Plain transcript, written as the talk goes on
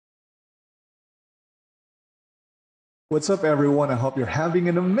What's up, everyone? I hope you're having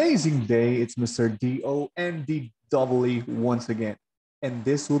an amazing day. It's Mr. DONDEE once again, and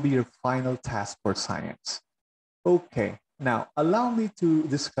this will be your final task for science. Okay, now allow me to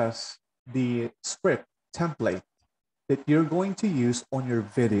discuss the script template that you're going to use on your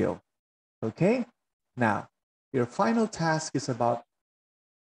video. Okay, now your final task is about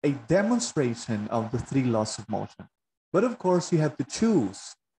a demonstration of the three laws of motion. But of course, you have to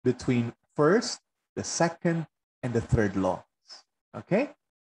choose between first, the second, and the third law. Okay?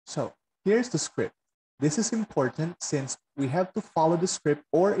 So here's the script. This is important since we have to follow the script,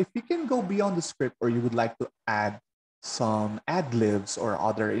 or if you can go beyond the script or you would like to add some ad libs or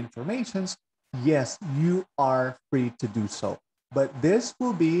other informations, yes, you are free to do so. But this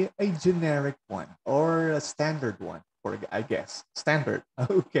will be a generic one or a standard one, or I guess standard.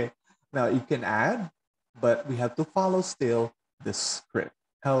 Okay. Now you can add, but we have to follow still the script.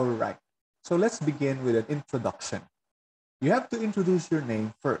 All right. So let's begin with an introduction. You have to introduce your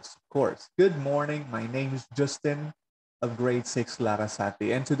name first, of course. Good morning. My name is Justin of grade 6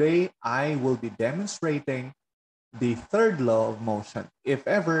 Larasati. And today I will be demonstrating the third law of motion. If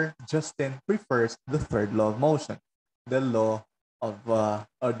ever Justin prefers the third law of motion, the law of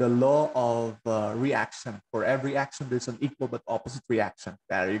reaction. For every action, there's an equal but opposite reaction.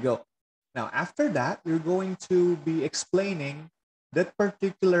 There you go. Now, after that, you're going to be explaining that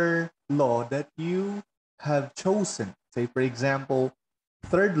particular law that you have chosen. Say, for example,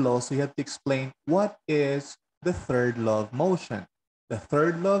 third law, so you have to explain what is the third law of motion. The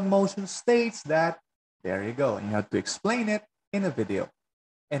third law of motion states that, there you go, and you have to explain it in a video.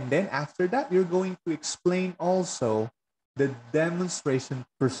 And then after that, you're going to explain also the demonstration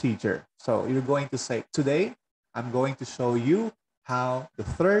procedure. So you're going to say, today, I'm going to show you how the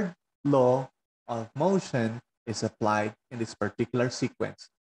third law of motion is applied in this particular sequence.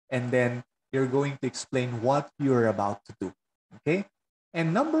 And then you're going to explain what you're about to do. Okay?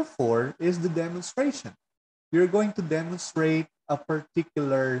 And number 4 is the demonstration. You're going to demonstrate a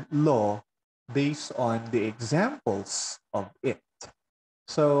particular law based on the examples of it.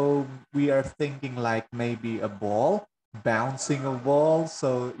 So we are thinking like maybe a ball, bouncing a ball.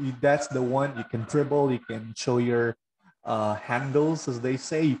 So that's the one you can dribble. You can show your handles, as they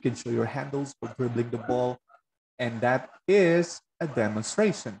say. You can show your handles for dribbling the ball. And that is a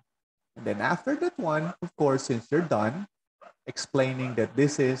demonstration. And then after that one, of course, since you're done explaining that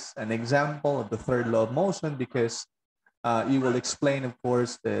this is an example of the third law of motion, because you will explain, of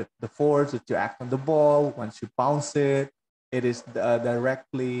course, the force that you act on the ball. Once you bounce it, it is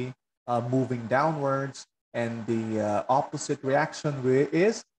directly moving downwards. And the opposite reaction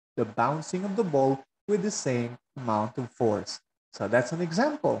is the bouncing of the ball with the same amount of force. So that's an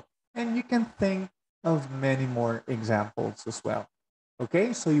example. And you can think of many more examples as well.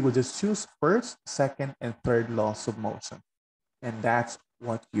 Okay, so you will just choose first, second, and third laws of motion. And that's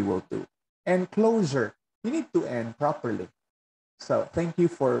what you will do. And closure, you need to end properly. So thank you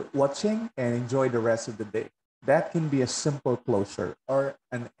for watching and enjoy the rest of the day. That can be a simple closure or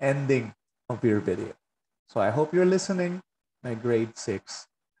an ending of your video. So I hope you're listening, my grade 6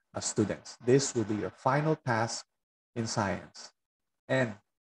 students. This will be your final task in science. And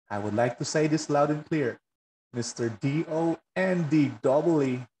I would like to say this loud and clear. Mr.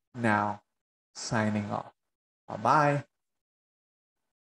 DONDEE now signing off. Bye-bye.